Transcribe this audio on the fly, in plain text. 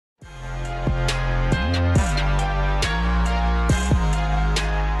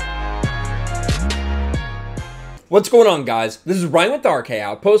What's going on, guys? This is Ryan with the RK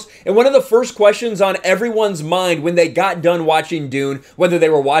Outpost, and one of the first questions on everyone's mind when they got done watching Dune, whether they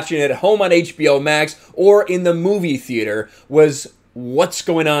were watching it at home on HBO Max or in the movie theater, was what's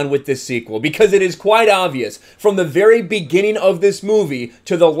going on with this sequel? Because it is quite obvious from the very beginning of this movie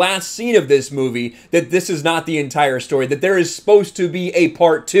to the last scene of this movie that this is not the entire story, that there is supposed to be a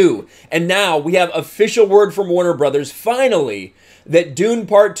part 2. And now we have official word from Warner Brothers, finally, that Dune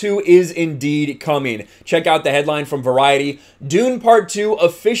Part 2 is indeed coming. Check out the headline from Variety. Dune Part 2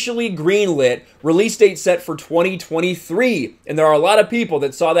 officially greenlit, release date set for 2023. And there are a lot of people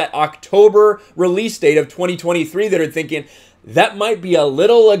that saw that October release date of 2023 that are thinking, that might be a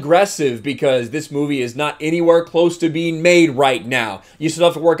little aggressive because this movie is not anywhere close to being made right now. You still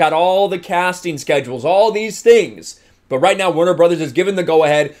have to work out all the casting schedules, all these things. But right now, Warner Brothers has given the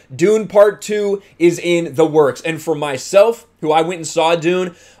go-ahead. Dune Part 2 is in the works. And for myself, who I went and saw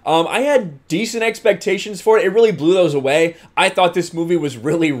Dune, I had decent expectations for it. It really blew those away. I thought this movie was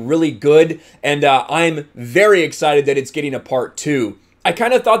really, really good. And I'm very excited that it's getting a Part 2. I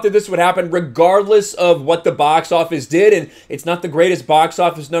kind of thought that this would happen regardless of what the box office did, and it's not the greatest box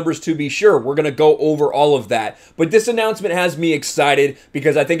office numbers to be sure. We're going to go over all of that. But this announcement has me excited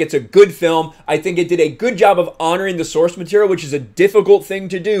because I think it's a good film. I think it did a good job of honoring the source material, which is a difficult thing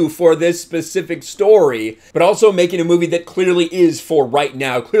to do for this specific story, but also making a movie that clearly is for right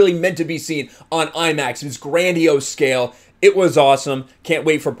now, clearly meant to be seen on IMAX, its grandiose scale. It was awesome. Can't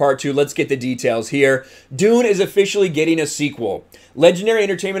wait for part 2. Let's get the details here. Dune is officially getting a sequel. Legendary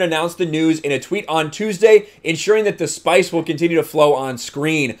Entertainment announced the news in a tweet on Tuesday, ensuring that the spice will continue to flow on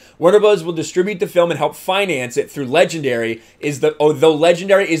screen. Warner Bros. Will distribute the film and help finance it through Legendary, although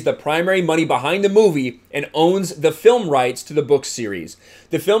Legendary is the primary money behind the movie and owns the film rights to the book series.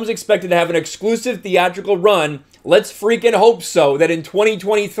 The film is expected to have an exclusive theatrical run. Let's freaking hope so, that in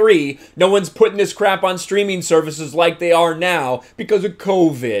 2023, no one's putting this crap on streaming services like they are now because of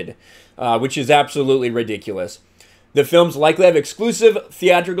COVID, which is absolutely ridiculous. The films likely have exclusive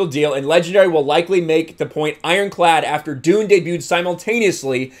theatrical deal, and Legendary will likely make the point ironclad after Dune debuted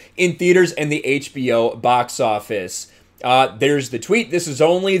simultaneously in theaters and the HBO box office. There's the tweet. This is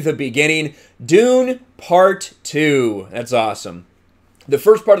only the beginning. Dune Part 2. That's awesome. The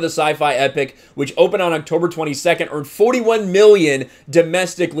first part of the sci-fi epic, which opened on October 22nd, earned $41 million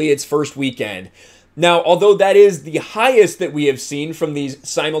domestically its first weekend. Now, although that is the highest that we have seen from these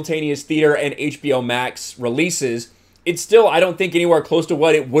simultaneous theater and HBO Max releases, it's still, I don't think, anywhere close to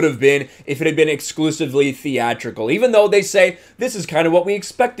what it would have been if it had been exclusively theatrical. Even though they say, this is kind of what we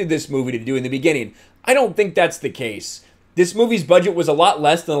expected this movie to do in the beginning. I don't think that's the case. This movie's budget was a lot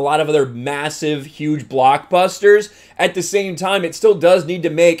less than a lot of other massive, huge blockbusters. At the same time, it still does need to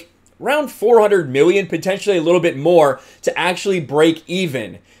make around $400 million, potentially a little bit more, to actually break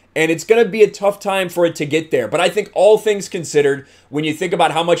even. And it's going to be a tough time for it to get there. But I think all things considered, when you think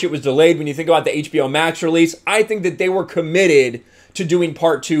about how much it was delayed, when you think about the HBO Max release, I think that they were committed to doing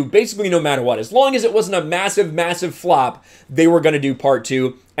Part 2 basically no matter what. As long as it wasn't a massive, massive flop, they were going to do Part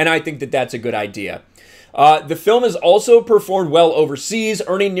 2. And I think that that's a good idea. The film has also performed well overseas,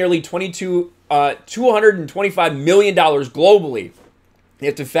 earning nearly $225 million globally. You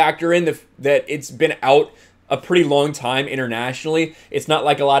have to factor in that it's been out a pretty long time internationally. It's not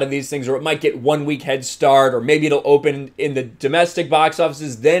like a lot of these things where it might get 1 week head start, or maybe it'll open in the domestic box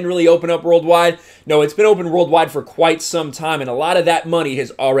offices, then really open up worldwide. No, it's been open worldwide for quite some time, and a lot of that money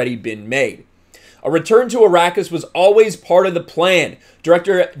has already been made. A return to Arrakis was always part of the plan.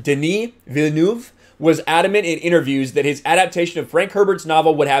 Director Denis Villeneuve was adamant in interviews that his adaptation of Frank Herbert's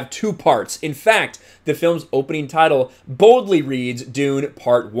novel would have 2 parts. In fact, the film's opening title boldly reads Dune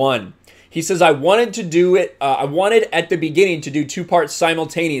Part 1. He says, I wanted at the beginning to do 2 parts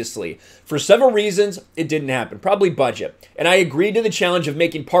simultaneously. For several reasons, it didn't happen. Probably budget. And I agreed to the challenge of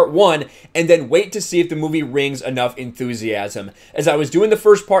making part 1 and then wait to see if the movie rings enough enthusiasm. As I was doing the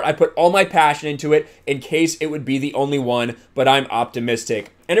first part, I put all my passion into it in case it would be the only one, but I'm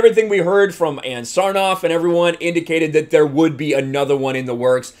optimistic. And everything we heard from Ann Sarnoff and everyone indicated that there would be another one in the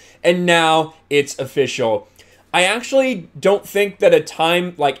works. And now it's official. I actually don't think that a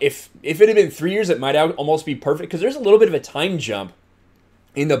time, like if it had been 3 years, it might almost be perfect, because there's a little bit of a time jump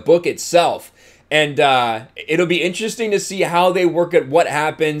in the book itself. And it'll be interesting to see how they work at what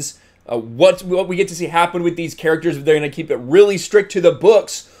happens, what we get to see happen with these characters, if they're going to keep it really strict to the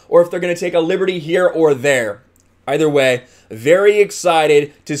books, or if they're going to take a liberty here or there. Either way, very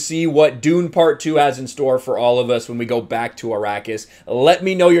excited to see what Dune Part 2 has in store for all of us when we go back to Arrakis. Let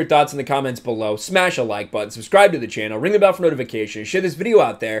me know your thoughts in the comments below. Smash a like button, subscribe to the channel, ring the bell for notifications, share this video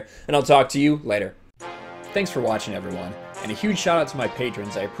out there, and I'll talk to you later. Thanks for watching, everyone, and a huge shout out to my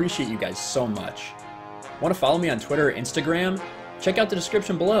patrons. I appreciate you guys so much. Want to follow me on Twitter or Instagram? Check out the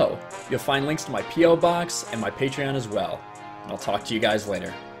description below. You'll find links to my P.O. box and my Patreon as well. And I'll talk to you guys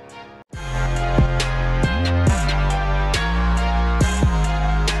later.